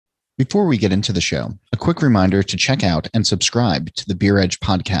Before we get into the show, a quick reminder to check out and subscribe to the Beer Edge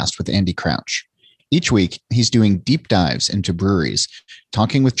podcast with Andy Crouch. Each week, he's doing deep dives into breweries,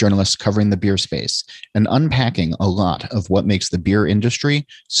 talking with journalists covering the beer space, and unpacking a lot of what makes the beer industry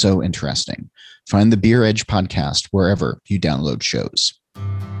so interesting. Find the Beer Edge podcast wherever you download shows.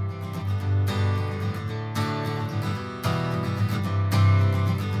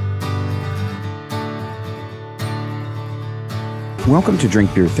 Welcome to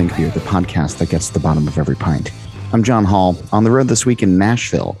Drink Beer, Think Beer, the podcast that gets to the bottom of every pint. I'm John Hall, on the road this week in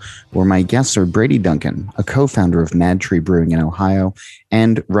Nashville, where my guests are Brady Duncan, a co-founder of MadTree Brewing in Ohio,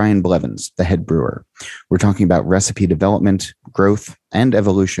 and Ryan Belvins, the head brewer. We're talking about recipe development, growth, and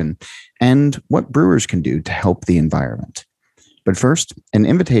evolution, and what brewers can do to help the environment. But first, an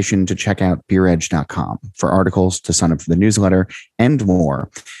invitation to check out beeredge.com for articles, to sign up for the newsletter, and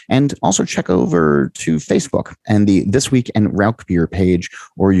more. And also check over to Facebook and the This Week and Rauk Beer page,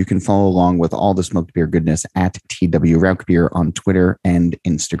 or you can follow along with all the smoked beer goodness at TW Rauk Beer on Twitter and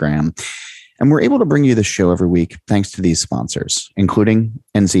Instagram. And we're able to bring you this show every week thanks to these sponsors, including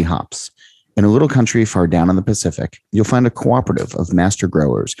NZ Hops. In a little country far down in the Pacific, you'll find a cooperative of master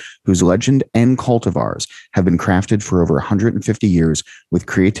growers whose legend and cultivars have been crafted for over 150 years with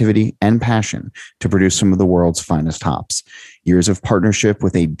creativity and passion to produce some of the world's finest hops. Years of partnership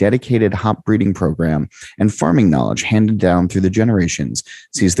with a dedicated hop breeding program and farming knowledge handed down through the generations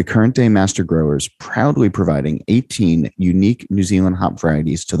sees the current day master growers proudly providing 18 unique New Zealand hop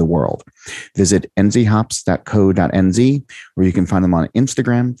varieties to the world. Visit nzhops.co.nz, where you can find them on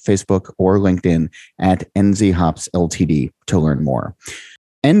Instagram, Facebook, or LinkedIn at nzhops Ltd to learn more.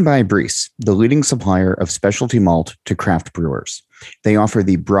 And by Briess, the leading supplier of specialty malt to craft brewers. They offer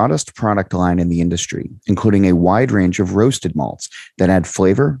the broadest product line in the industry, including a wide range of roasted malts that add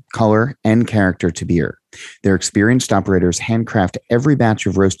flavor, color, and character to beer. Their experienced operators handcraft every batch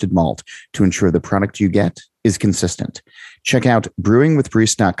of roasted malt to ensure the product you get is consistent. Check out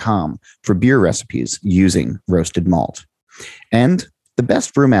brewingwithbriess.com for beer recipes using roasted malt. And the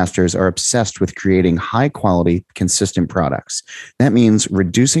best brewmasters are obsessed with creating high-quality, consistent products. That means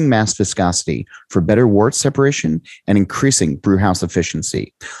reducing mass viscosity for better wort separation and increasing brewhouse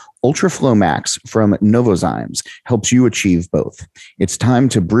efficiency. UltraFlow Max from Novozymes helps you achieve both. It's time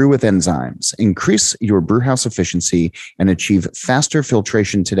to brew with enzymes. Increase your brewhouse efficiency and achieve faster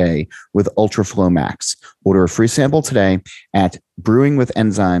filtration today with UltraFlow Max. Order a free sample today at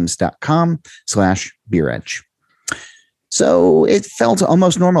brewingwithenzymes.com/beeredge. So it felt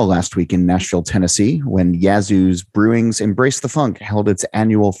almost normal last week in Nashville, Tennessee, when Yazoo's Brewing's Embrace the Funk held its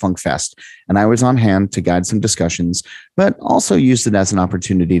annual Funk Fest, and I was on hand to guide some discussions, but also used it as an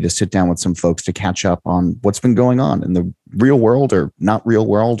opportunity to sit down with some folks to catch up on what's been going on in the real world or not real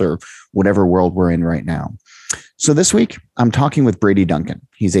world or whatever world we're in right now. So this week, I'm talking with Brady Duncan.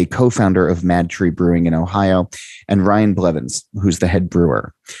 He's a co-founder of MadTree Brewing in Ohio, and Ryan Belvins, who's the head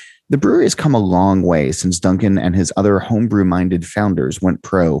brewer. The brewery has come a long way since Duncan and his other homebrew-minded founders went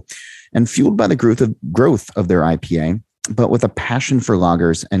pro, and fueled by the growth of their IPA, but with a passion for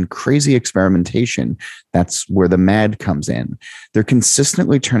lagers and crazy experimentation. That's where the Mad comes in. They're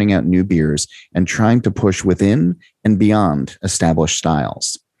consistently turning out new beers and trying to push within and beyond established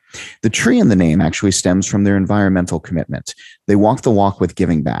styles. The tree in the name actually stems from their environmental commitment. They walk the walk with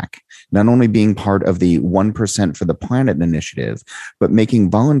giving back, not only being part of the 1% for the Planet initiative, but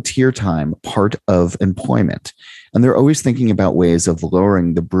making volunteer time part of employment. And they're always thinking about ways of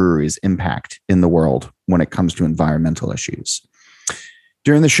lowering the brewery's impact in the world when it comes to environmental issues.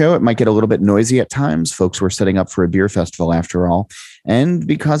 During the show, it might get a little bit noisy at times. Folks were setting up for a beer festival after all. And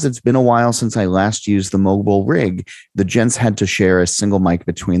because it's been a while since I last used the mobile rig, the gents had to share a single mic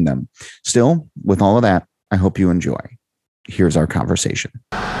between them. Still, with all of that, I hope you enjoy. Here's our conversation.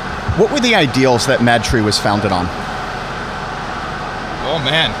 What were the ideals that MadTree was founded on? Oh,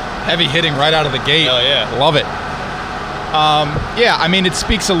 man. Heavy hitting right out of the gate. Hell yeah. Love it. Yeah, I mean, it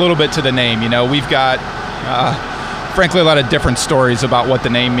speaks a little bit to the name. You know, we've got... frankly, a lot of different stories about what the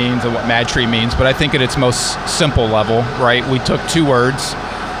name means and what MadTree means, but I think at its most simple level, right, we took two words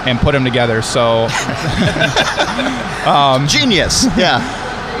and put them together. So, Genius. Yeah.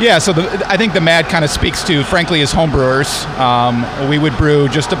 Yeah, so I think the Mad kind of speaks to, frankly, as homebrewers. We would brew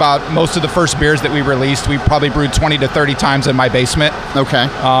just about most of the first beers that we released. We probably brewed 20 to 30 times in my basement. Okay.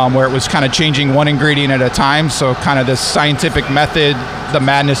 Where it was kind of changing one ingredient at a time. So kind of this scientific method, the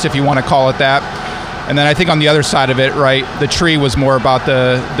madness, if you want to call it that. And then I think on the other side of it, right, the tree was more about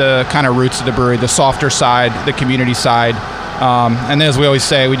the kind of roots of the brewery, the softer side, the community side. And then as we always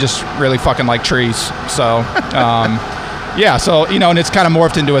say, we just really fucking like trees. So, Yeah, so, and it's kind of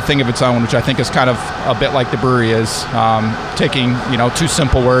morphed into a thing of its own, which I think is kind of a bit like the brewery is, taking, two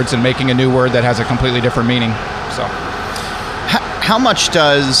simple words and making a new word that has a completely different meaning. So, how much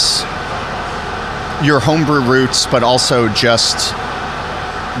does your homebrew roots, but also just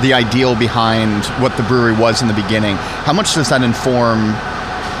the ideal behind what the brewery was in the beginning, how much does that inform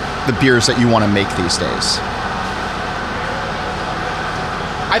the beers that you want to make these days?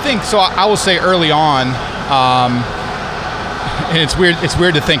 I think so. I will say early on, and it's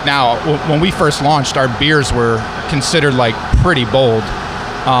weird to think now. When we first launched, our beers were considered like pretty bold,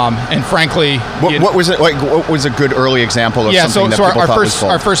 and frankly, what was it like? What was a good early example of something that people thought was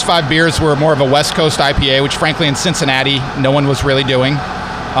bold? Our first 5 beers were more of a West Coast IPA, which frankly in Cincinnati no one was really doing.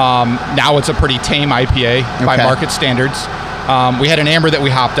 Now it's a pretty tame IPA by market standards. We had an amber that we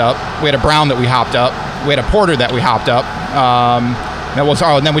hopped up. We had a brown that we hopped up. We had a porter that we hopped up.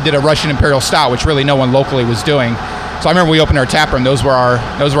 And then we did a Russian Imperial Stout, which really no one locally was doing. So I remember we opened our tap room. Those were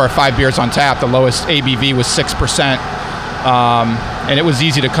our 5 beers on tap. The lowest ABV was 6%, and it was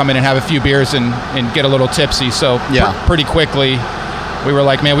easy to come in and have a few beers and get a little tipsy. So pretty quickly, we were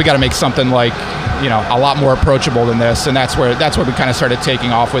like, man, we got to make something like a lot more approachable than this. And that's where we kind of started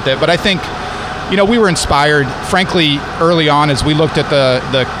taking off with it. But I think we were inspired, frankly, early on as we looked at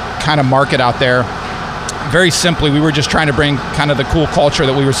the kind of market out there. Very simply, we were just trying to bring kind of the cool culture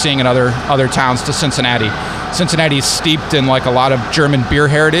that we were seeing in other towns to Cincinnati. Cincinnati is steeped in like a lot of German beer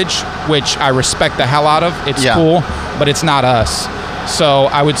heritage, which I respect the hell out of. It's cool, but it's not us. So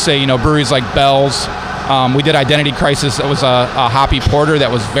I would say, breweries like Bell's. We did Identity Crisis. That was a hoppy porter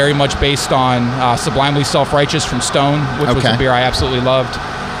that was very much based on Sublimely Self-Righteous from Stone, which was a beer I absolutely loved.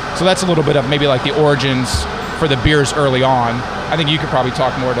 So that's a little bit of maybe like the origins for the beers early on. I think you could probably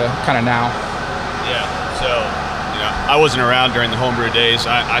talk more to kind of now. Yeah, so, I wasn't around during the homebrew days.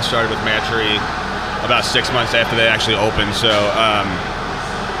 I started with MadTree about 6 months after they actually opened. So,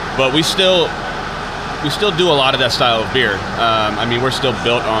 but we still do a lot of that style of beer. We're still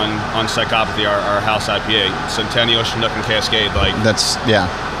built on Psychopathy, our house IPA, Centennial, Chinook, and Cascade. That's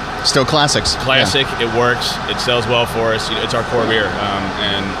still classics. Classic. It works. It sells well for us. It's our core beer,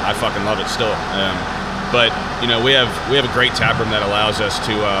 and I fucking love it still. But we have a great tap room that allows us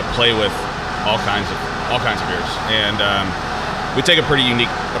to play with all kinds of beers, and we take a pretty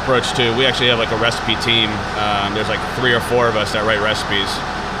unique approach too. We actually have like a recipe team. There's like 3 or 4 of us that write recipes.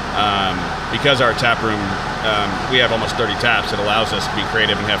 Because our tap room, we have almost 30 taps. It allows us to be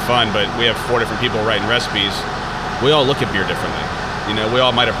creative and have fun, but we have 4 different people writing recipes. We all look at beer differently. We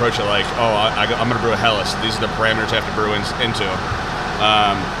all might approach it like, I'm going to brew a Helles. These are the parameters I have to brew into.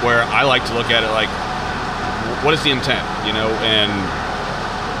 Where I like to look at it like, what is the intent, and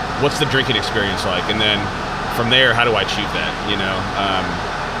what's the drinking experience like? And then from there, how do I achieve that,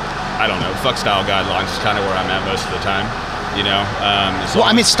 I don't know. Fuck style guidelines is kind of where I'm at most of the time.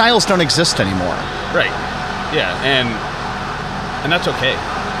 Styles don't exist anymore. Right. Yeah, and that's okay.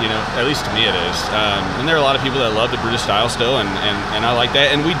 At least to me it is. And there are a lot of people that love to brew the style still, and I like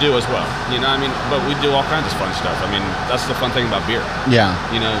that, and we do as well. But we do all kinds of fun stuff. That's the fun thing about beer. Yeah.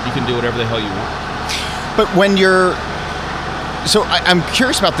 You can do whatever the hell you want. But when you're, so I'm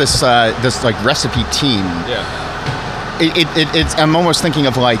curious about this like recipe team. Yeah. It's I'm almost thinking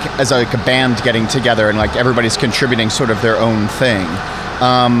of like as like a band getting together and like everybody's contributing sort of their own thing.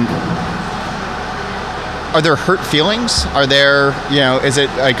 Are there hurt feelings? Are there, is it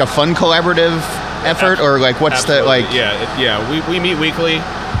like a fun collaborative effort, or like what's Absolutely. the like? Yeah. We meet weekly.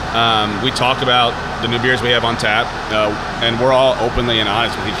 We talk about the new beers we have on tap, and we're all openly and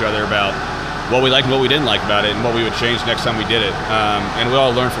honest with each other about what we liked and what we didn't like about it, and what we would change next time we did it. And we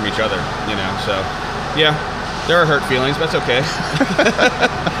all learn from each other, So, yeah, there are hurt feelings, but that's okay.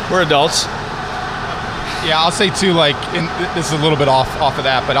 We're adults. Yeah, I'll say too, like, and this is a little bit off of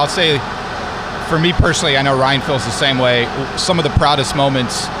that, but I'll say, for me personally, I know Ryan feels the same way. Some of the proudest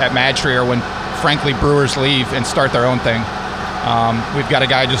moments at MadTree are when, frankly, brewers leave and start their own thing. We've got a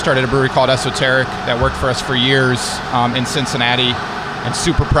guy who just started a brewery called Esoteric that worked for us for years in Cincinnati, and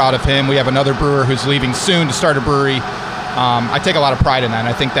super proud of him. We have another brewer who's leaving soon to start a brewery. I take a lot of pride in that, and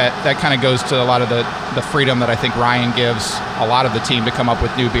I think that kind of goes to a lot of the freedom that I think Ryan gives a lot of the team to come up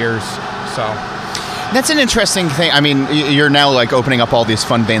with new beers. So that's an interesting thing. You're now like opening up all these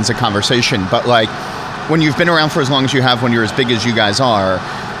fun veins of conversation, but like when you've been around for as long as you have, when you're as big as you guys are,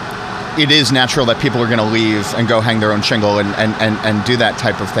 it is natural that people are going to leave and go hang their own shingle and do that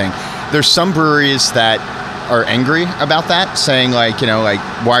type of thing. There's some breweries that are angry about that, saying like,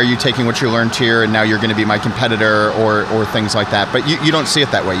 why are you taking what you learned here and now you're going to be my competitor, or things like that. But you don't see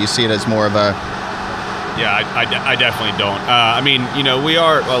it that way. You see it as more of a... Yeah, I definitely don't. We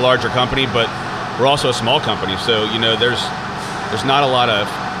are a larger company, but we're also a small company, so there's not a lot of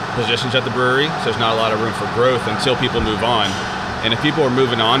positions at the brewery, so there's not a lot of room for growth until people move on. And if people are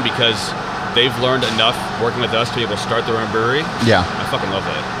moving on because they've learned enough working with us to be able to start their own brewery, I fucking love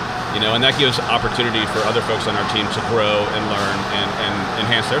that. And that gives opportunity for other folks on our team to grow and learn and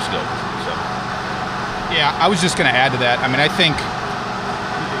enhance their skills. So. Yeah, I was just going to add to that. I mean, I think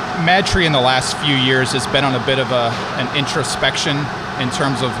MadTree in the last few years has been on a bit of an introspection in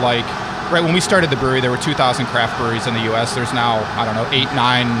terms of like, right when we started the brewery, there were 2,000 craft breweries in the U.S. There's now,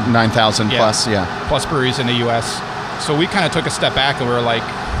 9,000 plus breweries in the U.S. So we kind of took a step back and we were like,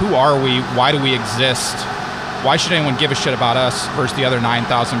 who are we? Why do we exist? Why should anyone give a shit about us versus the other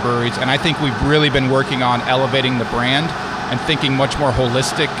 9,000 breweries? And I think we've really been working on elevating the brand and thinking much more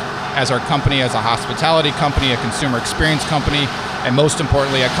holistic as our company, as a hospitality company, a consumer experience company, and most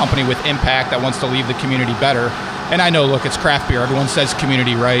importantly, a company with impact that wants to leave the community better. And I know, look, it's craft beer. Everyone says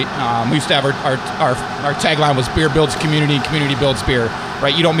community, right? We used to have our tagline was beer builds community, community builds beer,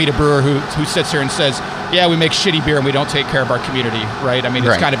 right? You don't meet a brewer who sits here and says, yeah, we make shitty beer and we don't take care of our community, right? I mean,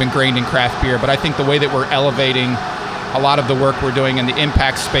 it's kind of ingrained in craft beer, but I think the way that we're elevating a lot of the work we're doing in the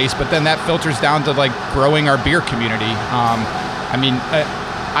impact space, but then that filters down to like growing our beer community.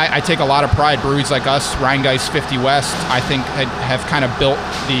 I take a lot of pride. Breweries like us, Rheingeist 50 West, I think have kind of built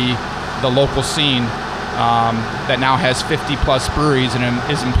the local scene that now has 50 plus breweries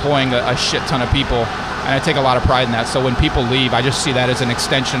and is employing a shit ton of people. And I take a lot of pride in that. So when people leave, I just see that as an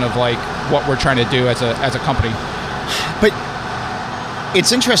extension of like what we're trying to do as a company. But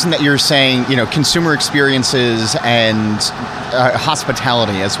it's interesting that you're saying, consumer experiences and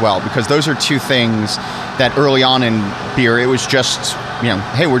hospitality as well, because those are two things that early on in beer, it was just,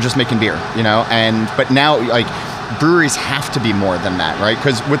 hey, we're just making beer, but now like breweries have to be more than that, right?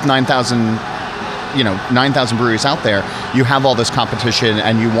 Because with 9,000 breweries out there, you have all this competition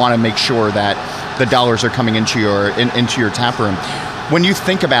and you want to make sure that the dollars are coming into your tap room. When you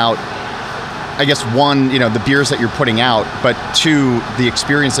think about, I guess, one, the beers that you're putting out, but two, the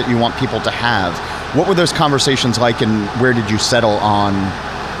experience that you want people to have, what were those conversations like and where did you settle on,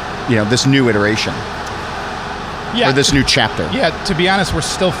 this new iteration? Or this new chapter? Yeah, to be honest, we're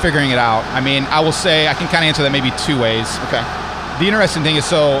still figuring it out. I mean, I will say, I can kind of answer that maybe two ways. Okay. The interesting thing is,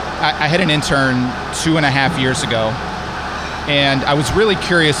 so I had an intern 2.5 years ago, and I was really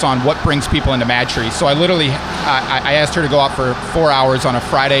curious on what brings people into MadTree. So I literally, I asked her to go out for 4 hours on a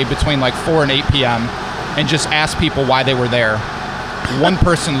Friday between like 4 and 8 p.m. and just ask people why they were there. One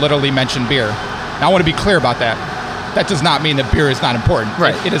person literally mentioned beer. Now I want to be clear about that. That does not mean that beer is not important.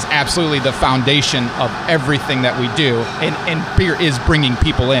 Right. It is absolutely the foundation of everything that we do, and beer is bringing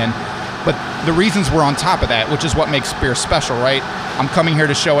people in. But the reasons we're on top of that, which is what makes beer special, right? I'm coming here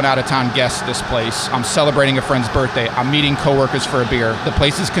to show an out-of-town guest this place. I'm celebrating a friend's birthday. I'm meeting coworkers for a beer. The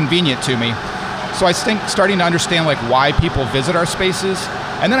place is convenient to me. So I think starting to understand like why people visit our spaces.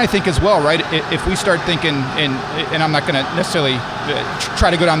 And then I think as well, right, if we start thinking, and I'm not going to necessarily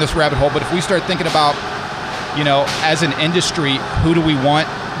try to go down this rabbit hole, but if we start thinking about, as an industry, who do we want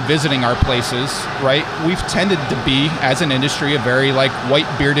visiting our places, right? We've tended to be, as an industry, a very like white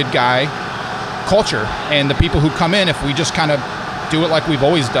bearded guy culture. And the people who come in, if we just kind of do it like we've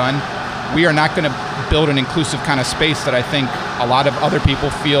always done, we are not going to build an inclusive kind of space that I think a lot of other people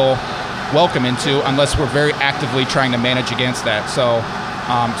feel welcome into, unless we're very actively trying to manage against that. So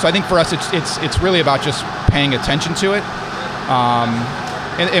I think for us, it's really about just paying attention to it.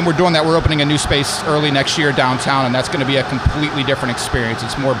 And we're doing that. We're opening a new space early next year downtown, and that's going to be a completely different experience.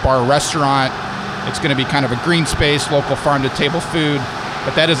 It's more bar restaurant. It's going to be kind of a green space, local farm-to-table food.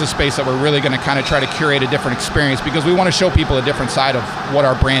 But that is a space that we're really going to kind of try to curate a different experience, because we want to show people a different side of what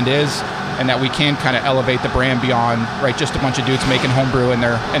our brand is, and that we can kind of elevate the brand beyond, right, just a bunch of dudes making homebrew in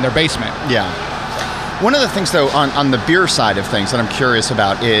their basement. Yeah. One of the things, though, on the beer side of things that I'm curious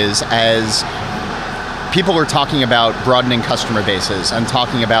about is, as people are talking about broadening customer bases and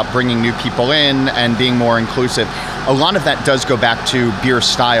talking about bringing new people in and being more inclusive, a lot of that does go back to beer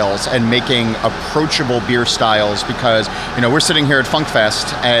styles and making approachable beer styles, because, we're sitting here at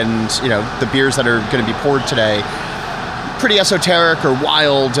Funkfest and, the beers that are going to be poured today, pretty esoteric or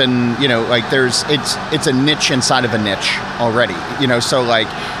wild, and, it's a niche inside of a niche already, so like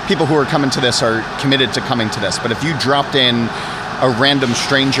people who are coming to this are committed to coming to this. But if you dropped in a random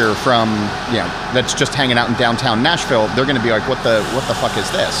stranger from, that's just hanging out in downtown Nashville, they're going to be like, what the fuck is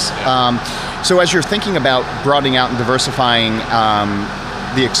this? So as you're thinking about broadening out and diversifying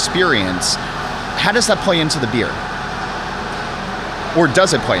the experience, how does that play into the beer? Or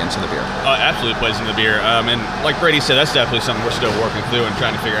does it play into the beer? Absolutely plays into the beer. And like Brady said, that's definitely something we're still working through and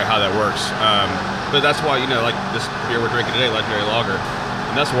trying to figure out how that works. But that's why, like this beer we're drinking today, Legendary Lager,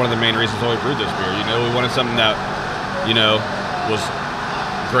 And that's one of the main reasons why we brewed this beer. You know, we wanted something that, you know, was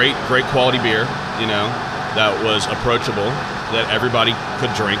great quality beer, you know, that was approachable, that everybody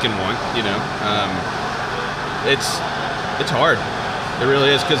could drink and want, you know. It's hard. It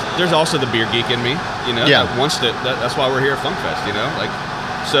really is, because there's also the beer geek in me, you know, that wants to, that's why we're here at Funkfest, you know. Like,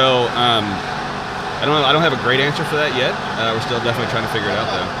 so, I don't have a great answer for that yet. We're still definitely trying to figure it out,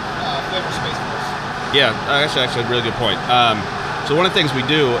 though. Flavor Space Force. Yeah, actually a really good point. So one of the things we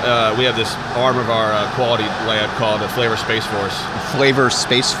do, we have this arm of our quality lab called the Flavor Space Force. Flavor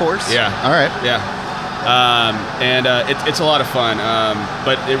Space Force? Yeah. All right. Yeah. It's a lot of fun,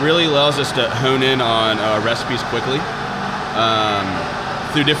 but it really allows us to hone in on recipes quickly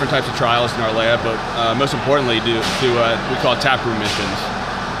through different types of trials in our lab, but most importantly, we call it tap room missions,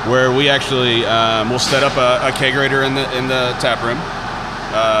 where we actually we'll set up a kegerator in the tap room.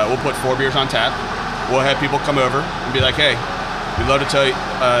 We'll put 4 beers on tap. We'll have people come over and be like, hey, we'd love to tell you,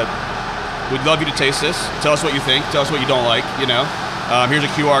 we'd love you to taste this. Tell us what you think. Tell us what you don't like, you know. Here's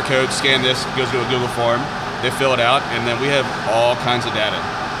a QR code, scan this, it goes to a Google form. They fill it out, and then we have all kinds of data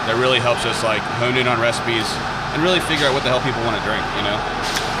that really helps us like hone in on recipes and really figure out what the hell people want to drink, you know.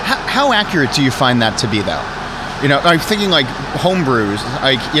 How accurate do you find that to be, though? You know, I'm thinking like home brews,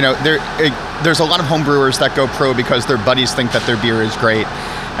 like, you know, there's a lot of home brewers that go pro because their buddies think that their beer is great.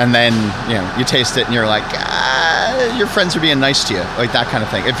 And then, you know, you taste it and you're like, your friends are being nice to you, like that kind of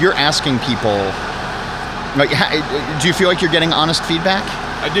thing. If you're asking people, like, do you feel like you're getting honest feedback?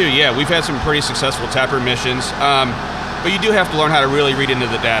 I do, yeah. We've had some pretty successful taproom missions, but you do have to learn how to really read into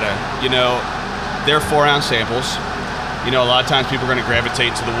the data. You know, they're 4-ounce samples. You know, a lot of times people are going to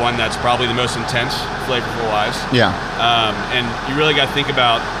gravitate to the one that's probably the most intense, flavorful-wise. Yeah. And you really got to think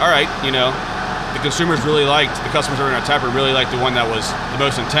about, all right, you know, the customers really liked, the customers who are in our taproom really liked the one that was the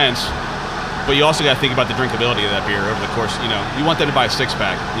most intense, but you also got to think about the drinkability of that beer over the course. You know, you want them to buy a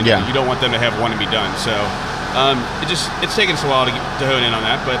 6-pack. You know, you don't want them to have one and be done. So it's taken us a while to hone in on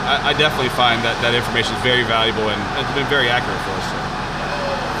that, but I definitely find that information is very valuable and it's been very accurate for us.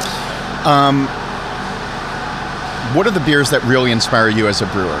 What are the beers that really inspire you as a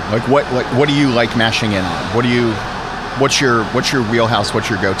brewer? Like what do you like mashing in on? What's your wheelhouse?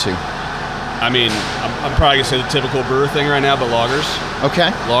 What's your go-to? I mean, I'm probably gonna say the typical brewer thing right now, but lagers. Okay.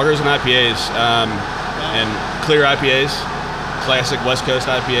 Lagers and IPAs, and clear IPAs, classic West Coast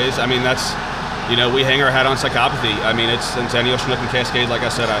IPAs. I mean, that's, you know, we hang our hat on Psychopathy. I mean, it's Centennial, Chinook, and Cascade. Like I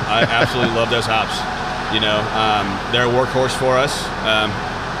said, I absolutely love those hops. You know, they're a workhorse for us.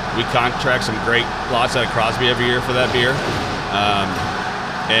 We contract some great lots out of Crosby every year for that beer,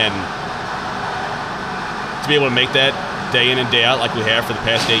 and to be able to make that day in and day out like we have for the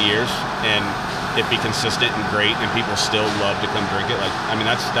past 8 years, and it be consistent and great, and people still love to come drink it. Like, I mean,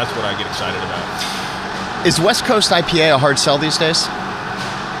 that's what I get excited about. Is West Coast IPA a hard sell these days?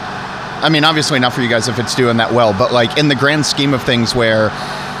 I mean, obviously not for you guys if it's doing that well, but like in the grand scheme of things, where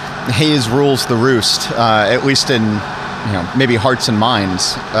haze rules the roost, at least in, you know, maybe hearts and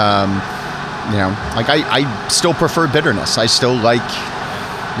minds. You know, like I still prefer bitterness. I still like,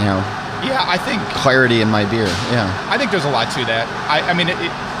 you know. Yeah, I think clarity in my beer. Yeah, I think there's a lot to that. I mean,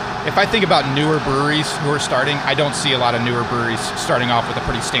 if I think about newer breweries who are starting, I don't see a lot of newer breweries starting off with a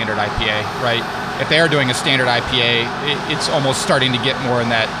pretty standard IPA, right? If they are doing a standard IPA, it's almost starting to get more in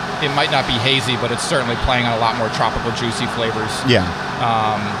that. It might not be hazy, but it's certainly playing on a lot more tropical, juicy flavors. Yeah.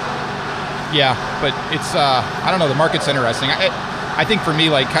 Yeah, but it's I don't know. The market's interesting. I think for me,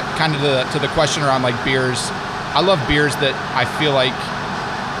 like kind of to the question around like beers, I love beers that I feel like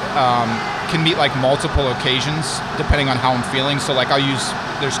can meet like multiple occasions depending on how I'm feeling. So like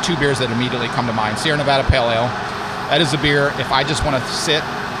there's 2 beers that immediately come to mind. Sierra Nevada Pale Ale. That is a beer if I just want to sit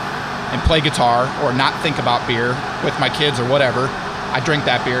and play guitar or not think about beer with my kids or whatever, I drink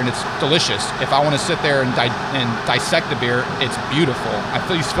that beer and it's delicious. If I want to sit there and dissect the beer, it's beautiful. I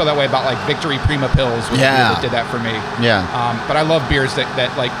used to feel that way about like Victory Prima Pills, which that did that for me. Yeah. But I love beers that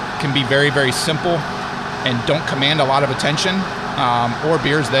like can be very, very simple and don't command a lot of attention, or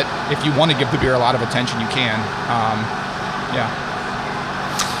beers that if you want to give the beer a lot of attention, you can. Yeah.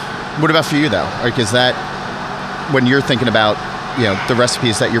 What about for you though? Like, is that when you're thinking about, you know, the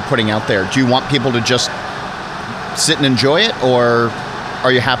recipes that you're putting out there, do you want people to just sit and enjoy it, or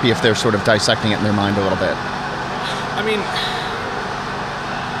are you happy if they're sort of dissecting it in their mind a little bit? I mean,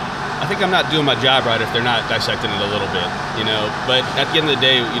 I think I'm not doing my job right if they're not dissecting it a little bit, you know. But at the end of the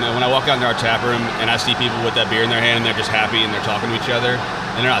day, you know, when I walk out into our tap room and I see people with that beer in their hand and they're just happy and they're talking to each other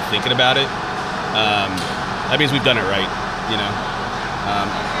and they're not thinking about it, that means we've done it right, you know.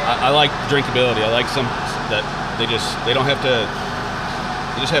 I like drinkability. I like some that they don't have to,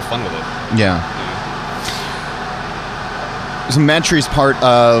 they just have fun with it. Yeah. So MadTree's part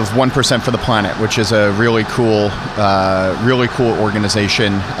of 1% for the Planet, which is a really cool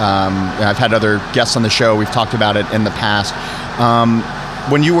organization. I've had other guests on the show. We've talked about it in the past.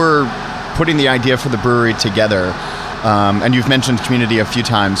 When you were putting the idea for the brewery together, and you've mentioned community a few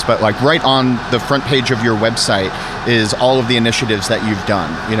times, but like right on the front page of your website is all of the initiatives that you've done.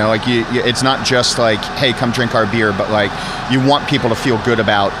 You know, like it's not just like, hey, come drink our beer, but like you want people to feel good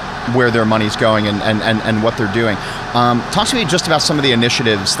about where their money's going and what they're doing. Talk to me just about some of the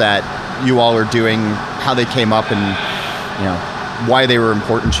initiatives that you all are doing, how they came up, and why they were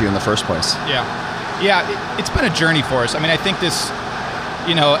important to you in the first place. Yeah, it's been a journey for us. I mean, I think this,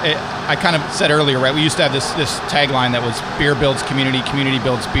 I kind of said earlier, right? We used to have this tagline that was beer builds community, community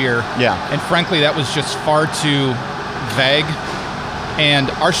builds beer. Yeah. And frankly, that was just far too vague. And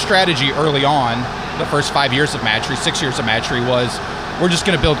our strategy early on, the first 5 years of MadTree, 6 years of MadTree, was we're just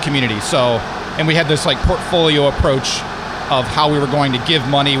going to build community. And we had this like portfolio approach of how we were going to give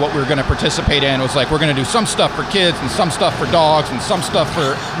money, what we were going to participate in. It was like, we're going to do some stuff for kids and some stuff for dogs and some stuff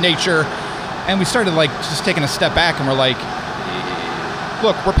for nature. And we started like just taking a step back and we're like,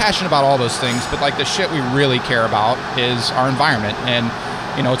 look, we're passionate about all those things, but like the shit we really care about is our environment. And,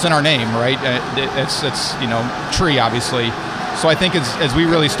 it's in our name, right? It's tree, obviously. So I think as we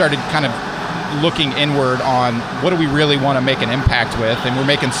really started kind of looking inward on what do we really want to make an impact with, and we're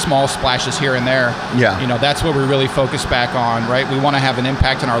making small splashes here and there. Yeah. That's what we really focus back on, right? We want to have an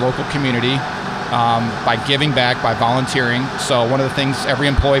impact in our local community by giving back, by volunteering. So one of the things, every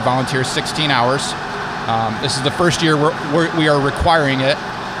employee volunteers 16 hours. This is the first year we are requiring it.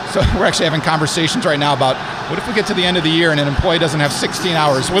 So we're actually having conversations right now about what if we get to the end of the year and an employee doesn't have 16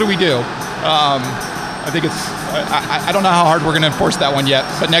 hours? What do we do? I think I don't know how hard we're going to enforce that one yet,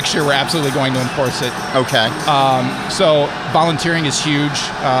 but next year we're absolutely going to enforce it. Okay. So volunteering is huge.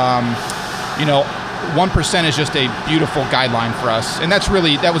 1% is just a beautiful guideline for us. And that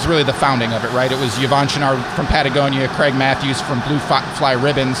was really the founding of it, right? It was Yvonne Chenard from Patagonia, Craig Matthews from Blue Fly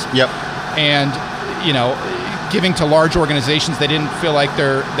Ribbons. Yep. And, giving to large organizations, they didn't feel like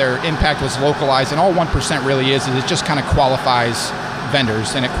their impact was localized. And all 1% really is it just kind of qualifies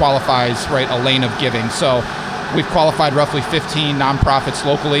vendors, and it qualifies, right, a lane of giving. So we've qualified roughly 15 nonprofits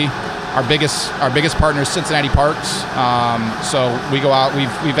locally. Our biggest partner is Cincinnati Parks. So we go out,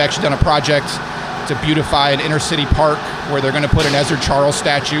 we've actually done a project to beautify an inner city park where they're going to put an Ezra Charles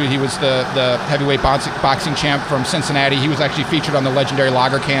statue. He was the heavyweight boxing champ from Cincinnati. He was actually featured on the legendary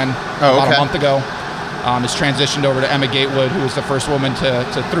lager can about a month ago. Has transitioned over to Emma Gatewood, who was the first woman to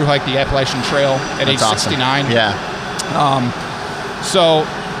through hike the Appalachian Trail at age 69. Yeah. So,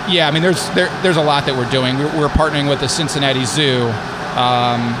 yeah, I mean, there's a lot that we're doing. We're partnering with the Cincinnati Zoo.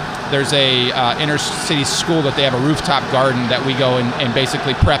 There's a inner city school that they have a rooftop garden that we go and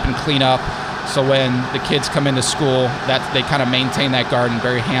basically prep and clean up. So when the kids come into school, that they kind of maintain that garden,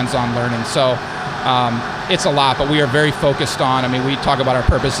 very hands-on learning. So it's a lot, but we are very focused on, we talk about our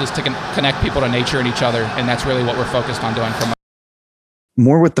purposes to connect people to nature and each other, and that's really what we're focused on doing.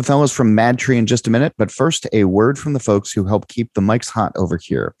 More with the fellows from MadTree in just a minute, but first, a word from the folks who help keep the mics hot over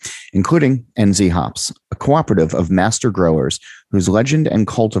here, including NZ Hops, a cooperative of master growers whose legend and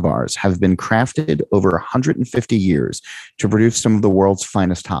cultivars have been crafted over 150 years to produce some of the world's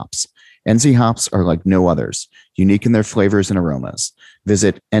finest hops. NZ Hops are like no others, unique in their flavors and aromas.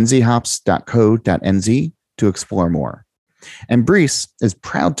 Visit nzhops.co.nz to explore more. And Briess is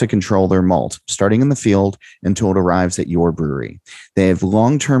proud to control their malt, starting in the field until it arrives at your brewery. They have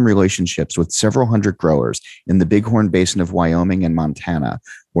long-term relationships with several hundred growers in the Bighorn Basin of Wyoming and Montana,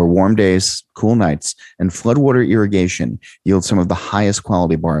 where warm days, cool nights, and floodwater irrigation yield some of the highest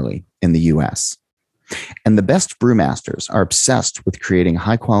quality barley in the U.S. And the best brewmasters are obsessed with creating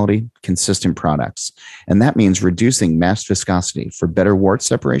high-quality, consistent products. And that means reducing mass viscosity for better wort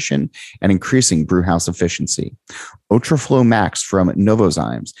separation and increasing brewhouse efficiency. Ultraflow Max from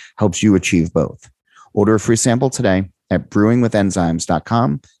Novozymes helps you achieve both. Order a free sample today at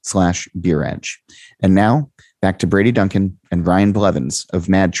brewingwithenzymes.com/beeredge. And now, back to Brady Duncan and Ryan Belvins of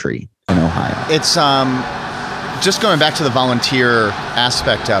MadTree in Ohio. It's just going back to the volunteer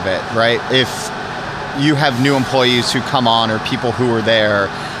aspect of it, right? If you have new employees who come on or people who are there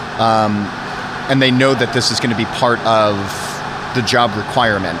and they know that this is going to be part of the job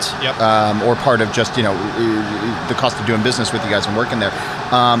requirement. Yep. Or part of just, the cost of doing business with you guys and working there.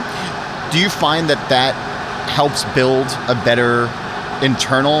 Do you find that helps build a better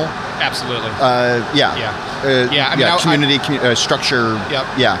internal? Absolutely. Community structure. Yep.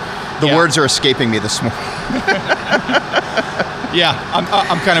 Yeah. The words are escaping me this morning. Yeah,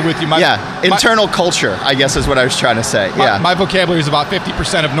 I'm kind of with you. Internal culture, I guess, is what I was trying to say. My vocabulary is about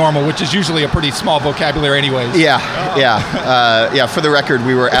 50% of normal, which is usually a pretty small vocabulary anyways. For the record,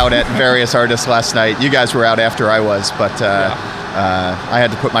 we were out at various artists last night. You guys were out after I was, but I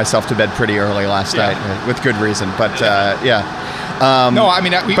had to put myself to bed pretty early last night with good reason. But no, I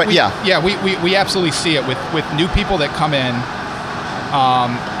mean, we absolutely see it with new people that come in.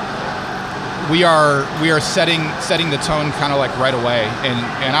 We are setting the tone kind of like right away,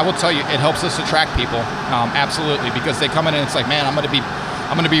 and I will tell you, it helps us attract people, absolutely, because they come in and it's like, man, I'm going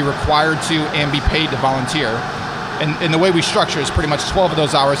to be required to and be paid to volunteer, and the way we structure is pretty much 12 of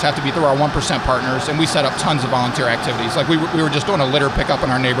those hours have to be through our 1% partners, and we set up tons of volunteer activities. Like we were just doing a litter pickup in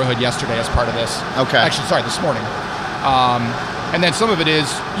our neighborhood yesterday as part of this. Okay. Actually, sorry, this morning. And then some of it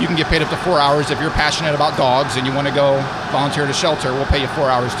is you can get paid up to 4 hours if you're passionate about dogs and you want to go volunteer at a shelter. We'll pay you 4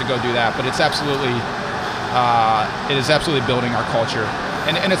 hours to go do that. But it is absolutely building our culture,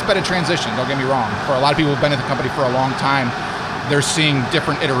 and it's been a transition. Don't get me wrong. For a lot of people who've been at the company for a long time, they're seeing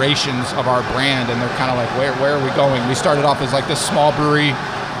different iterations of our brand, and they're kind of like, where are we going? We started off as like this small brewery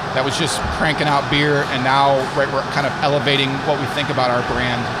that was just cranking out beer, and now we're kind of elevating what we think about our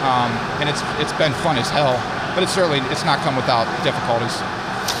brand, and it's been fun as hell. But it's not come without difficulties.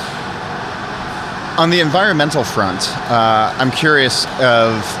 On the environmental front, I'm curious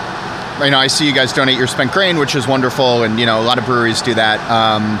of, I see you guys donate your spent grain, which is wonderful, and a lot of breweries do that.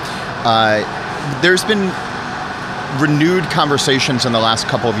 There's been renewed conversations in the last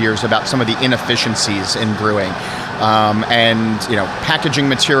couple of years about some of the inefficiencies in brewing, and packaging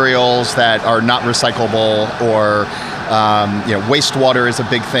materials that are not recyclable, or wastewater is a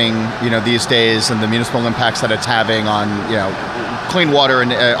big thing, these days, and the municipal impacts that it's having on, clean water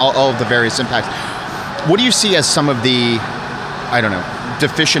and all of the various impacts. What do you see as some of the,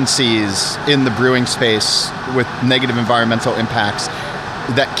 deficiencies in the brewing space with negative environmental impacts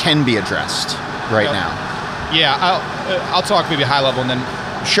that can be addressed right now? Yeah, I'll talk maybe high level, and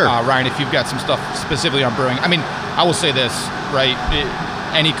then sure, Ryan, if you've got some stuff specifically on brewing. I mean, I will say this, right?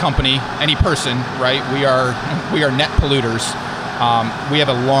 Any company, any person, right? We are net polluters. We have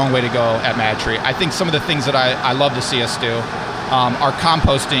a long way to go at MadTree. I think some of the things that I love to see us do, our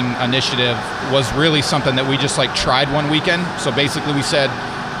composting initiative was really something that we just tried one weekend. So basically we said,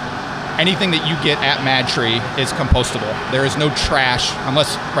 anything that you get at MadTree is compostable. There is no trash,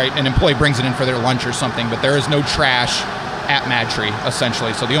 unless an employee brings it in for their lunch or something, but there is no trash at MadTree,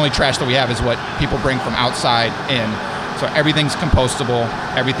 essentially. So the only trash that we have is what people bring from outside in. So everything's compostable,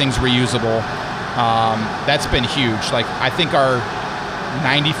 everything's reusable. That's been huge. I think our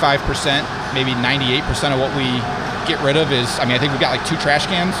 95%, maybe 98% of what we get rid of is, I think we've got 2 trash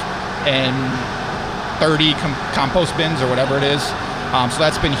cans and 30 compost bins or whatever it is. So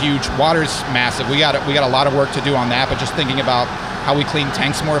that's been huge. Water's massive. We got a lot of work to do on that, but just thinking about how we clean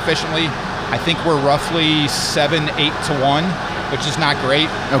tanks more efficiently, I think we're roughly 7-8 to 1, which is not great.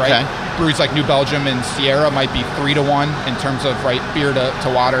 Okay. Right? Breweries like New Belgium and Sierra might be 3 to 1 in terms of beer to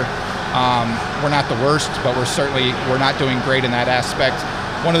water. We're not the worst, but we're not doing great in that aspect.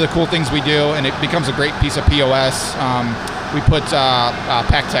 One of the cool things we do, and it becomes a great piece of POS, we put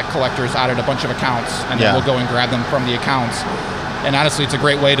PackTech collectors out at a bunch of accounts, and then we'll go and grab them from the accounts. And honestly, it's a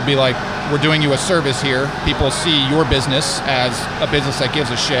great way to be like, we're doing you a service here. People see your business as a business that gives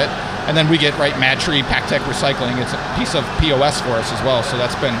a shit. And then we get MadTree, PackTech recycling. It's a piece of POS for us as well. So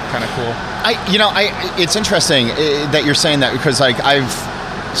that's been kind of cool. It's interesting that you're saying that, because I've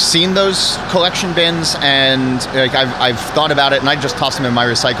seen those collection bins, and I've thought about it, and I just toss them in my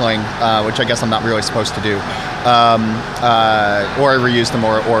recycling, which I guess I'm not really supposed to do, or I reuse them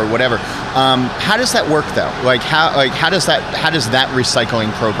or whatever. How does that work though? How does that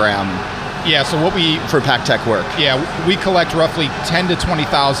recycling program? Yeah, so for PackTech work? Yeah, we collect roughly 10 to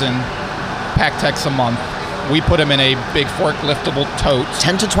 20,000 PackTechs a month. We put them in a big forkliftable tote.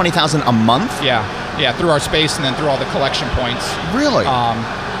 10 to 20,000 a month? Yeah, through our space and then through all the collection points. Really?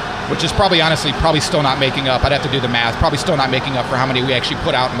 Which is probably still not making up. I'd have to do the math. Probably still not making up for how many we actually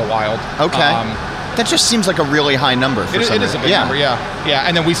put out in the wild. Okay. That just seems like a really high number for it is a big number, yeah.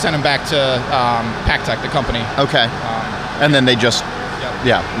 And then we send them back to PackTech, the company. Okay. And then they just,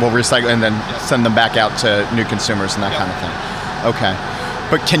 we'll recycle and then send them back out to new consumers and that kind of thing. Okay.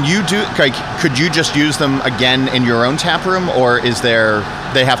 But can you could you just use them again in your own tap room, or is they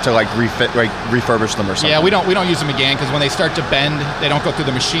have to refurbish them or something? Yeah, we don't use them again, because when they start to bend, they don't go through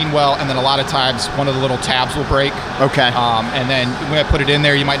the machine well, and then a lot of times one of the little tabs will break. Okay. And then when I put it in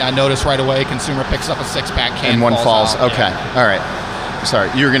there, you might not notice right away. Consumer picks up a 6-pack can and one falls. Out. Okay. Yeah. All right.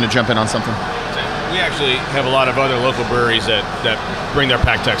 Sorry, you were going to jump in on something. We actually have a lot of other local breweries that bring their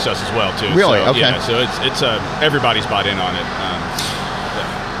PackTech to us as well too. Really? So, okay. Yeah, so it's everybody's bought in on it.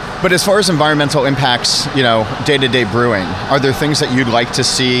 But as far as environmental impacts, day-to-day brewing, are there things that you'd like to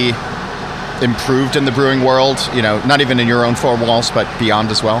see improved in the brewing world? Not even in your own four walls, but beyond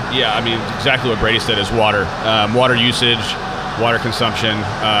as well? Yeah, I mean, exactly what Brady said is water. Water usage, water consumption.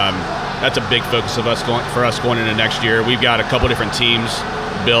 That's a big focus for us going into next year. We've got a couple different teams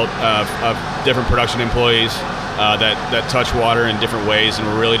built of different production employees that touch water in different ways, and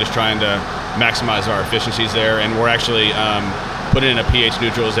we're really just trying to maximize our efficiencies there. And we're actually putting in a pH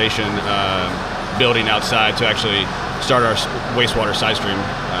neutralization building outside to actually start our wastewater side stream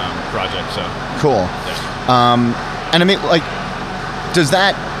project. So cool. Yeah. And I mean, does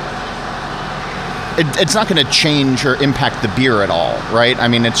that? It's not going to change or impact the beer at all, right? I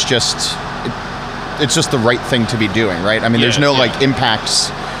mean, it's just the right thing to be doing, right? I mean, there's no impacts.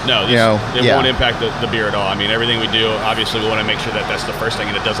 No, it won't impact the beer at all. I mean, everything we do, obviously, we want to make sure that that's the first thing,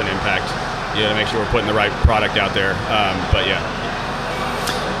 and it doesn't impact. To make sure we're putting the right product out there. But yeah.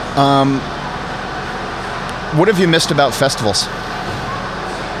 What have you missed about festivals?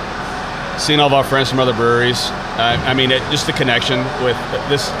 Seeing all of our friends from other breweries. I mean, just the connection with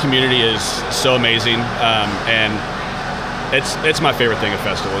this community is so amazing, and it's my favorite thing at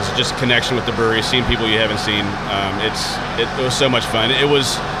festivals. Just connection with the brewery, seeing people you haven't seen. It was so much fun. It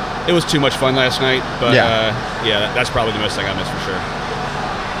was too much fun last night, but that's probably the most thing I missed for sure.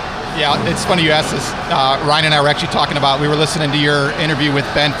 Yeah, it's funny you asked this. Ryan and I were actually talking about, we were listening to your interview with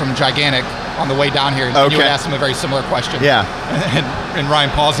Ben from Gigantic on the way down here. And you had asked him a very similar question. Yeah. And Ryan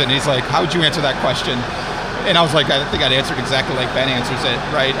paused it and he's like, how would you answer that question? And I was like, I think I'd answered exactly like Ben answers it,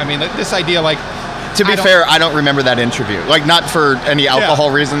 right? I mean, this idea, to be fair, I don't remember that interview. Not for any alcohol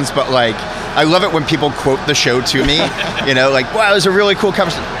reasons, but I love it when people quote the show to me. Wow, it was a really cool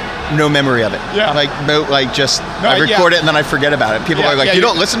conversation. No memory of it. Yeah. I record it and then I forget about it. People are like, you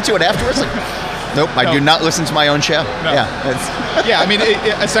don't listen to it afterwards? Nope, I do not listen to my own show. No. Yeah. I mean,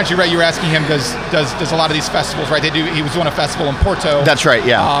 essentially, right, you were asking him, does a lot of these festivals, right, he was doing a festival in Porto. That's right,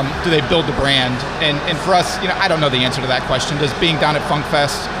 yeah. Do they build the brand? And for us, I don't know the answer to that question. Does being down at Funk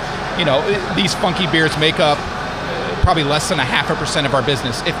Fest, these funky beers make up probably less than 0.5% of our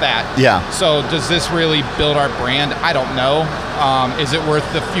business, if that. Yeah. So does this really build our brand? I don't know. Is it worth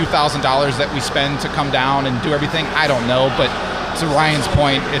the few $1,000s that we spend to come down and do everything? I don't know. But to Ryan's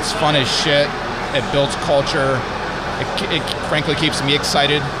point, it's fun as shit. It builds culture. It frankly keeps me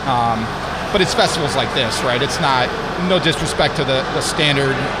excited. But it's festivals like this, right? It's not, no disrespect to the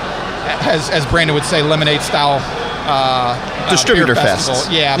standard, as Brandon would say, lemonade style distributor festival.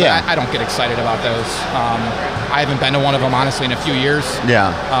 Yeah, but I don't get excited about those. I haven't been to one of them honestly in a few years.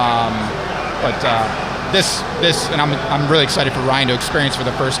 Yeah. But this, and I'm really excited for Ryan to experience for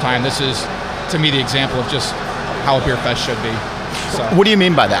the first time. This is, to me, the example of just how a beer fest should be. So. What do you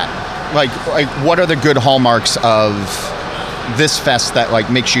mean by that? What are the good hallmarks of this fest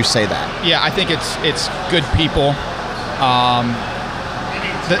that makes you say that? Yeah, I think it's good people.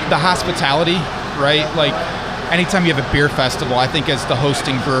 The hospitality, right? Anytime you have a beer festival, I think as the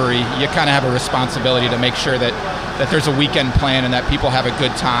hosting brewery, you kind of have a responsibility to make sure that there's a weekend plan and that people have a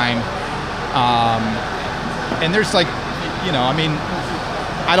good time. And there's I mean,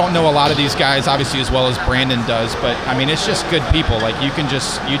 I don't know a lot of these guys obviously as well as Brandon does, but I mean, it's just good people. You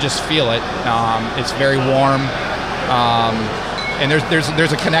just feel it. It's very warm. And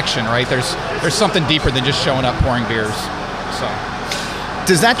there's a connection, right? There's something deeper than just showing up pouring beers. So.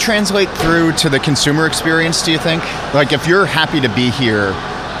 Does that translate through to the consumer experience, do you think? If you're happy to be here,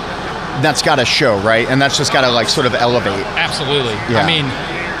 that's got to show, right? And that's just got to sort of elevate. Absolutely. Yeah. I mean,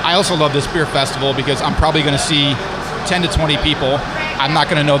 I also love this beer festival because I'm probably going to see 10 to 20 people, I'm not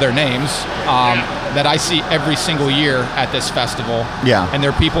going to know their names, that I see every single year at this festival. Yeah. And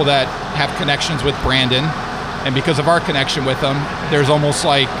they're people that have connections with Brandon. And because of our connection with them, it's almost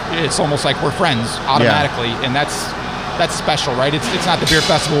like we're friends automatically. Yeah. And that's special, right? It's not the beer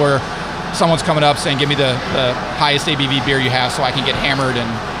festival where someone's coming up saying, give me the highest ABV beer you have so I can get hammered and,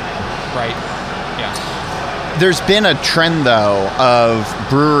 right, yeah. There's been a trend, though, of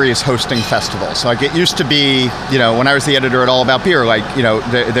breweries hosting festivals. It used to be, when I was the editor at All About Beer,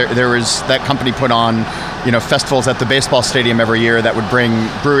 there was that company put on, festivals at the baseball stadium every year that would bring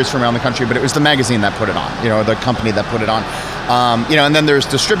breweries from around the country, but it was the magazine that put it on, the company that put it on. And then there's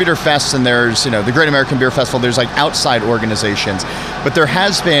distributor fests and there's, the Great American Beer Festival. There's outside organizations. But there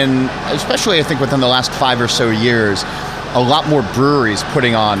has been, especially I think within the last 5 or so years, a lot more breweries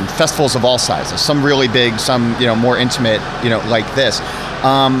putting on festivals of all sizes, some really big, some more intimate, like this.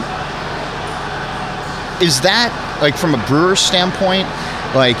 Is that, from a brewer standpoint,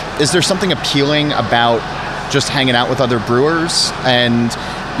 is there something appealing about just hanging out with other brewers? And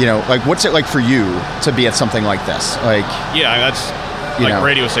what's it like for you to be at something like this? Yeah, like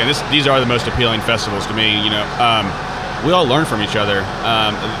Brady was saying, these are the most appealing festivals to me. We all learn from each other.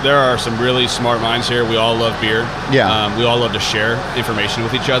 There are some really smart minds here. We all love beer. Yeah. We all love to share information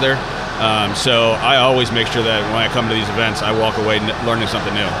with each other. So I always make sure that when I come to these events, I walk away learning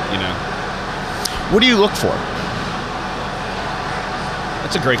something new. What do you look for?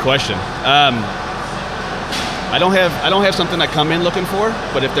 That's a great question. I don't have something I come in looking for,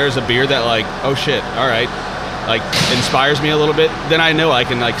 but if there's a beer that like, oh shit, all right, like inspires me a little bit, then I know I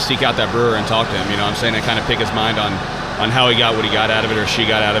can like seek out that brewer and talk to him. You know what I'm saying? I kind of pick his mind on how he got what he got out of it or she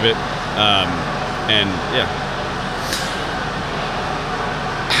got out of it. And yeah.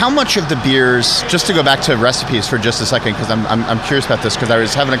 How much of the beers, just to go back to recipes for just a second, because I'm curious about this, because I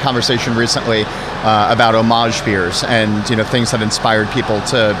was having a conversation recently about homage beers and things that inspired people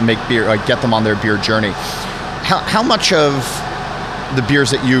to make beer, like get them on their beer journey. How much of the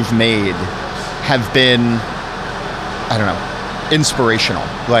beers that you've made have been, I don't know, inspirational?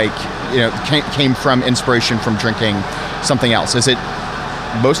 Like, came from inspiration from drinking something else? Is it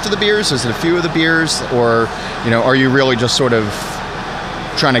most of the beers? Is it a few of the beers? Or, are you really just sort of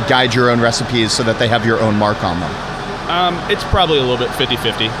trying to guide your own recipes so that they have your own mark on them? It's probably a little bit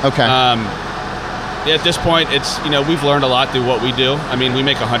 50-50. Okay. At this point, it's, we've learned a lot through what we do. I mean, we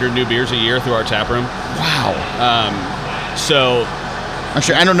make 100 new beers a year through our tap room. Wow. So...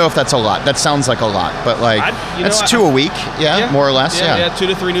 Actually, I don't know if that's a lot. That sounds like a lot, but like, that's 2 a week, more or less, yeah. 2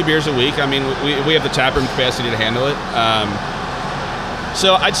 to 3 new beers a week. I mean, we have the tap room capacity to handle it.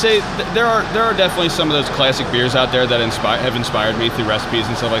 So I'd say there are definitely some of those classic beers out there that have inspired me through recipes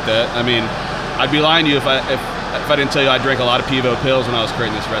and stuff like that. I mean, I'd be lying to you if I didn't tell you I drank a lot of Pivo Pils when I was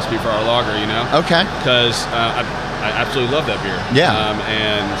creating this recipe for our lager, Okay. Because I absolutely love that beer. Yeah.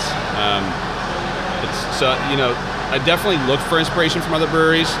 It's so, I definitely look for inspiration from other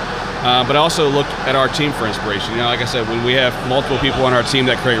breweries, but I also look at our team for inspiration. Like I said, when we have multiple people on our team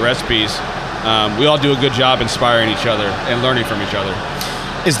that create recipes, we all do a good job inspiring each other and learning from each other.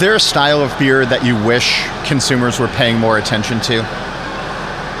 Is there a style of beer that you wish consumers were paying more attention to?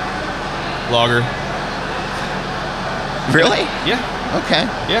 Lager. Really? Yeah. Okay.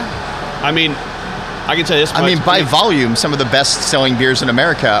 Yeah. I mean, I can tell you this much. I mean, by volume, some of the best-selling beers in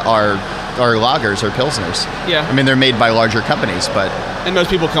America are lagers or pilsners. Yeah. I mean, they're made by larger companies, but... And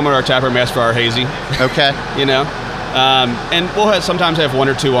most people come on our tap room ask for our hazy. Okay. And we'll sometimes have 1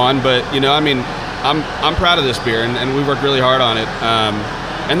 or 2 on, but, I mean, I'm proud of this beer, and we worked really hard on it.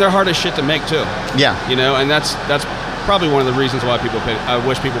 And they're hard as shit to make, too. Yeah. And that's probably one of the reasons why I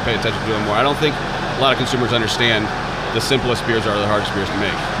wish people paid attention to them more. I don't think a lot of consumers understand the simplest beers are the hardest beers to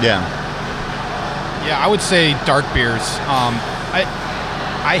make. Yeah. Yeah, I would say dark beers.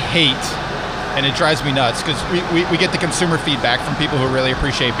 I hate, and it drives me nuts, because we get the consumer feedback from people who really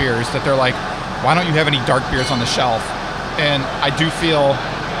appreciate beers that they're like, why don't you have any dark beers on the shelf? And I do feel,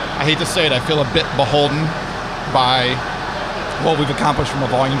 I hate to say it, I feel a bit beholden by what we've accomplished from a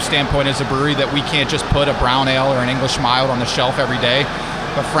volume standpoint as a brewery, that we can't just put a brown ale or an English mild on the shelf every day.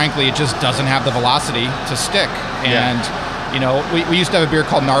 But frankly, it just doesn't have the velocity to stick. And, we used to have a beer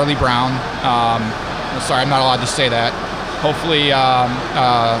called Gnarly Brown. Sorry, I'm not allowed to say that. Hopefully,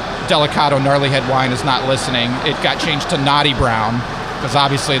 Delicato Gnarly Head Wine is not listening. It got changed to Naughty Brown, because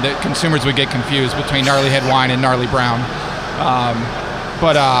obviously the consumers would get confused between Gnarly Head Wine and Gnarly Brown.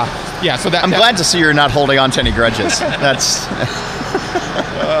 Yeah, so that... I'm glad to see you're not holding on to any grudges. That's...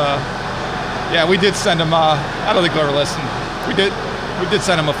 Yeah, we did send them, I don't think they'll ever listen. We did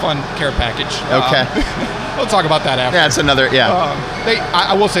send them a fun care package. Okay. We'll talk about that after. Yeah, it's another,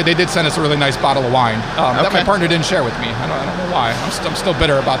 I will say they did send us a really nice bottle of wine that my partner didn't share with me. I don't know why. I'm still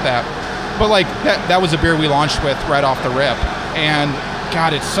bitter about that. But like that was a beer we launched with right off the rip. And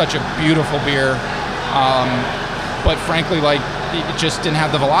God, it's such a beautiful beer. But frankly, like, it just didn't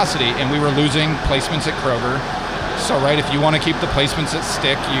have the velocity, and we were losing placements at Kroger. So, right, if you want to keep the placements that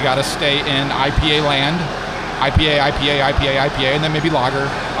stick, you got to stay in IPA land. IPA, and then maybe lager.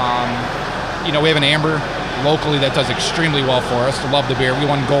 We have an amber locally that does extremely well for us. I love the beer. We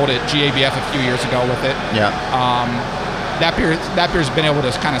won gold at GABF a few years ago with it. Yeah. That beer's been able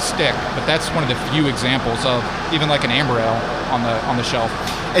to kind of stick, but that's one of the few examples of even like an amber ale on the shelf.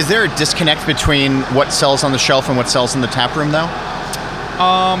 Is there a disconnect between what sells on the shelf and what sells in the tap room, though?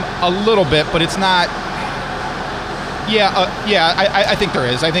 A little bit, but it's not. I think there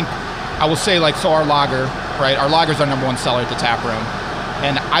is. I think I will say, like, so our lager, right? Our lager's our #1 seller at the tap room,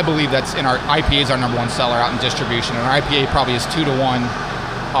 and I believe that's in our IPA is our #1 seller out in distribution, and our IPA probably is 2 to 1.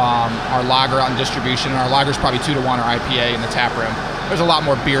 Our lager out in distribution, and our lager's probably 2 to 1 our IPA in the tap room. There's a lot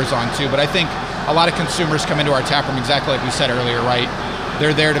more beers on too, but I think a lot of consumers come into our tap room exactly like we said earlier, right?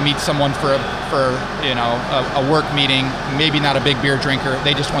 they're there to meet someone for a work meeting, maybe not a big beer drinker.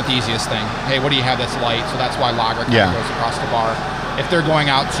 They just want the easiest thing. Hey, what do you have that's light? So that's why lager kind of goes across the bar. If they're going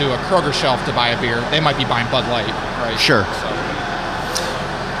out to a Kroger shelf to buy a beer, they might be buying Bud Light, right? Sure.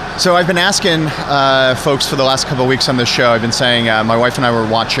 So I've been asking folks for the last couple of weeks on this show. I've been saying my wife and I were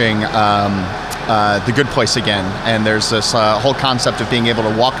watching The Good Place again, and there's this whole concept of being able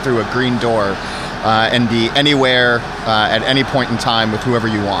to walk through a green door and be anywhere at any point in time with whoever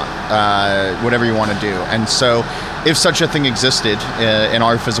you want, whatever you want to do. And so if such a thing existed in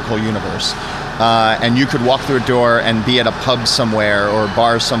our physical universe, and you could walk through a door and be at a pub somewhere or a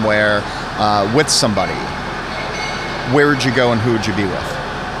bar somewhere with somebody, where would you go and who would you be with?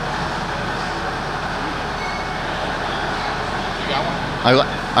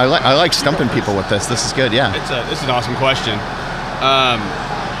 I like stumping people with this. This is good, yeah. This is an awesome question.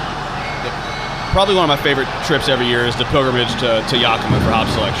 Probably one of my favorite trips every year is the pilgrimage to Yakima for hop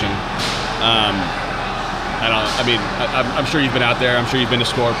selection. I'm sure you've been out there. I'm sure you've been to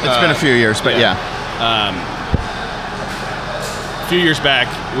Score. It's been a few years, but yeah. A few years back,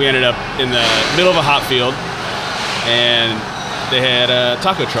 we ended up in the middle of a hop field, and they had a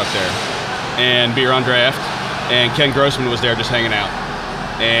taco truck there, and beer on draft, and Ken Grossman was there just hanging out.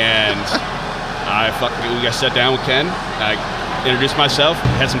 And we got sat down with Ken. I introduced myself,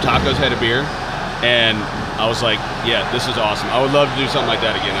 had some tacos, had a beer, and I was like, yeah, this is awesome. I would love to do something like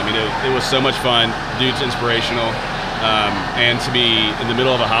that again. I mean, it was so much fun. Dude's inspirational. And to be in the middle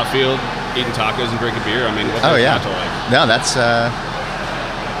of a hop field, eating tacos and drinking beer, I mean, what's not to like? No, that's...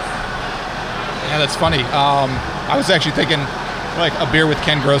 Yeah, that's funny. I was actually thinking like a beer with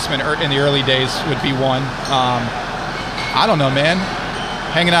Ken Grossman in the early days would be one. I don't know, man.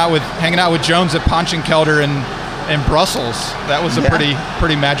 Hanging out with Jones at Panchenkelder in Brussels. That was a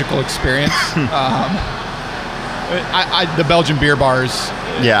pretty magical experience. The Belgian beer bars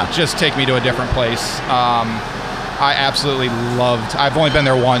just take me to a different place. I absolutely loved. I've only been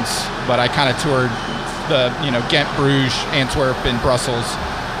there once, but I kind of toured the Ghent, Bruges, Antwerp, and Brussels,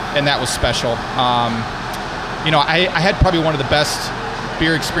 and that was special. I had probably one of the best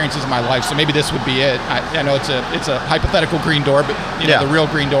beer experiences of my life, so maybe this would be it. I know it's a hypothetical green door, but the real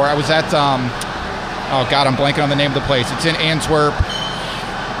green door. I was at oh God, I'm blanking on the name of the place. It's in Antwerp,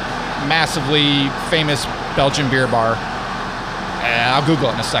 massively famous Belgian beer bar. I'll Google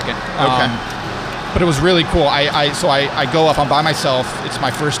it in a second. Okay. But it was really cool. So I go up. I'm by myself. It's my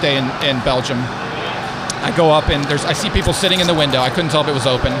first day in Belgium. I go up and I see people sitting in the window. I couldn't tell if it was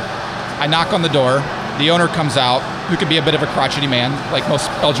open. I knock on the door. The owner comes out, who can be a bit of a crotchety man, like most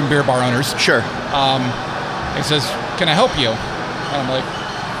Belgian beer bar owners. Sure. He says, "Can I help you?" And I'm like,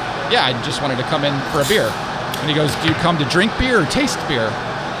 "Yeah, I just wanted to come in for a beer." And he goes, "Do you come to drink beer or taste beer?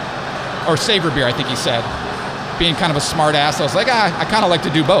 Or savor beer," I think he said. Being kind of a smart ass, I was like, I kind of like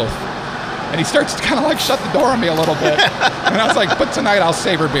to do both. And he starts to kind of like shut the door on me a little bit. And I was like, "But tonight I'll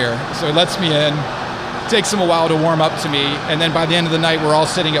savor beer." So he lets me in. Takes him a while to warm up to me, and then by the end of the night, we're all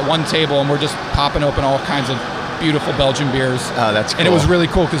sitting at one table and we're just popping open all kinds of beautiful Belgian beers. Oh, that's cool. And it was really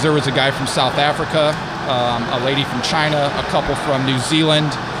cool because there was a guy from South Africa, a lady from China, a couple from New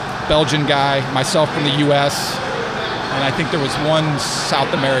Zealand, Belgian guy, myself from the U.S., and I think there was one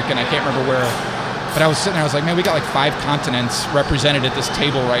South American, I can't remember where. But I was sitting there, I was like, man, we got like 5 continents represented at this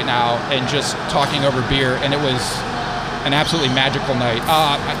table right now and just talking over beer, and it was an absolutely magical night.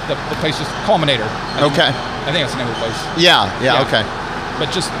 The place was Culminator. I think that's the name of the place. Yeah, okay.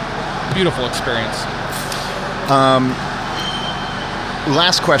 But just beautiful experience.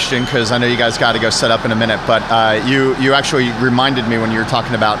 Last question, because I know you guys got to go set up in a minute, but you actually reminded me when you were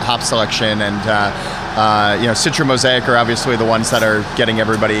talking about hop selection and Citra Mosaic are obviously the ones that are getting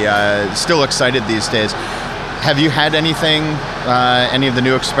everybody still excited these days. Have you had anything, any of the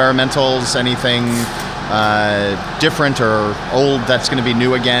new experimentals, anything different or old that's going to be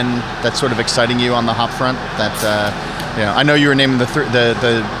new again, that's sort of exciting you on the hop front? That I know you were naming the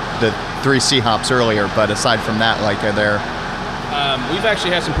 3C hops earlier, but aside from that, like, are there? We've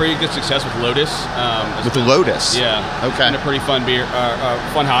actually had some pretty good success with Lotus. Lotus? Yeah. Okay. It's been a pretty fun beer,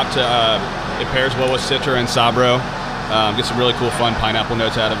 fun hop to. It pairs well with Citra and Sabro. Get some really cool, fun pineapple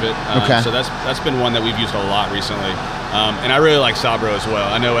notes out of it. So that's been one that we've used a lot recently. And I really like Sabro as well.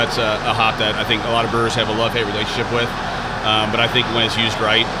 I know that's a hop that I think a lot of brewers have a love-hate relationship with. But I think when it's used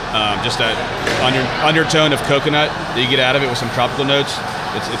right, just that undertone of coconut that you get out of it with some tropical notes,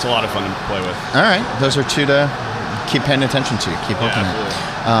 it's a lot of fun to play with. All right, those are 2 to keep paying attention to, keep looking at.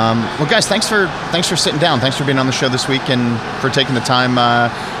 Well, guys, thanks for sitting down. Thanks for being on the show this week and for taking the time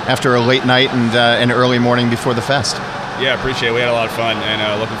after a late night and an early morning before the fest. Yeah, appreciate it. We had a lot of fun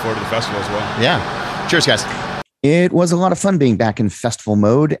and looking forward to the festival as well. Yeah. Cheers, guys. It was a lot of fun being back in festival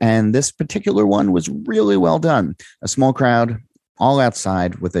mode, and this particular one was really well done. A small crowd, all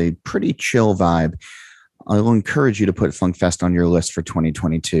outside with a pretty chill vibe. I will encourage you to put Funkfest on your list for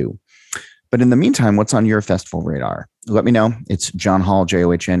 2022. But in the meantime, what's on your festival radar? Let me know. It's John Hall,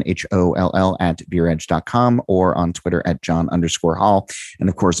 JOHNHOLL at beeredge.com or on Twitter at John_Hall. And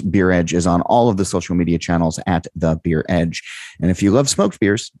of course, Beer Edge is on all of the social media channels at The Beer Edge. And if you love smoked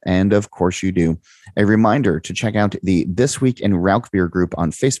beers, and of course you do, a reminder to check out the This Week in Rauch Beer group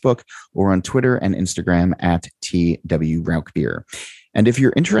on Facebook or on Twitter and Instagram at TW Rauch Beer. And if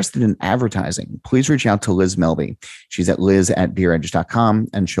you're interested in advertising, please reach out to Liz Melby. She's at liz@beeredge.com,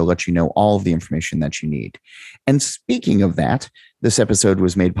 and she'll let you know all of the information that you need. And speaking of that, this episode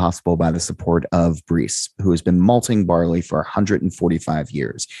was made possible by the support of Briess, who has been malting barley for 145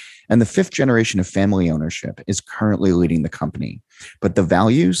 years. And the fifth generation of family ownership is currently leading the company. But the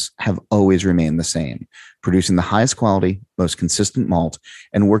values have always remained the same, producing the highest quality, most consistent malt,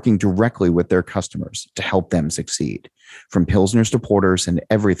 and working directly with their customers to help them succeed. From pilsners to porters and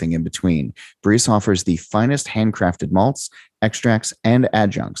everything in between, Briess offers the finest handcrafted malts, extracts, and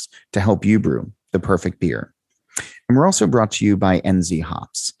adjuncts to help you brew the perfect beer. And we're also brought to you by NZ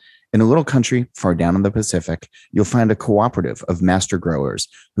Hops. In a little country far down in the Pacific, you'll find a cooperative of master growers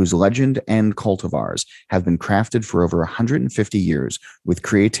whose legend and cultivars have been crafted for over 150 years with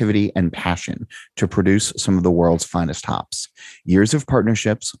creativity and passion to produce some of the world's finest hops. Years of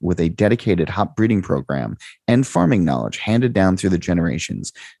partnerships with a dedicated hop breeding program and farming knowledge handed down through the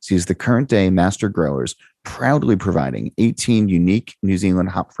generations sees the current day master growers proudly providing 18 unique New Zealand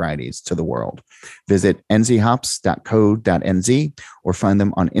hop varieties to the world. Visit nzhops.co.nz or find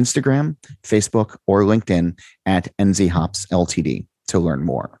them on Instagram, Facebook, or LinkedIn at NZHops Ltd to learn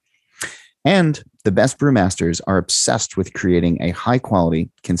more. And the best brewmasters are obsessed with creating a high-quality,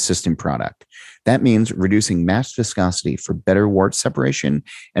 consistent product. That means reducing mass viscosity for better wort separation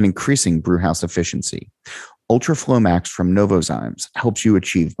and increasing brewhouse efficiency. Ultra Flow Max from Novozymes helps you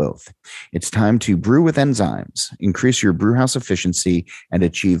achieve both. It's time to brew with enzymes, increase your brewhouse efficiency, and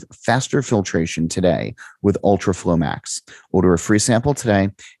achieve faster filtration today with Ultra Flow Max. Order a free sample today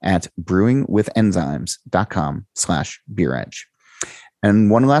at brewingwithenzymes.com/beeredge.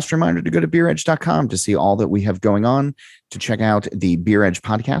 And one last reminder to go to beeredge.com to see all that we have going on, to check out the Beer Edge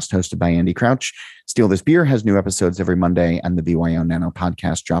podcast hosted by Andy Crouch. Steal This Beer has new episodes every Monday, and the BYO Nano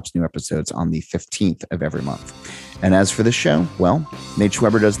podcast drops new episodes on the 15th of every month. And as for this show, well, Nate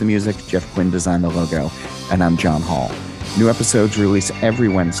Schweber does the music, Jeff Quinn designed the logo, and I'm John Hall. New episodes release every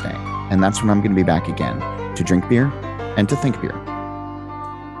Wednesday, and that's when I'm going to be back again to drink beer and to think beer.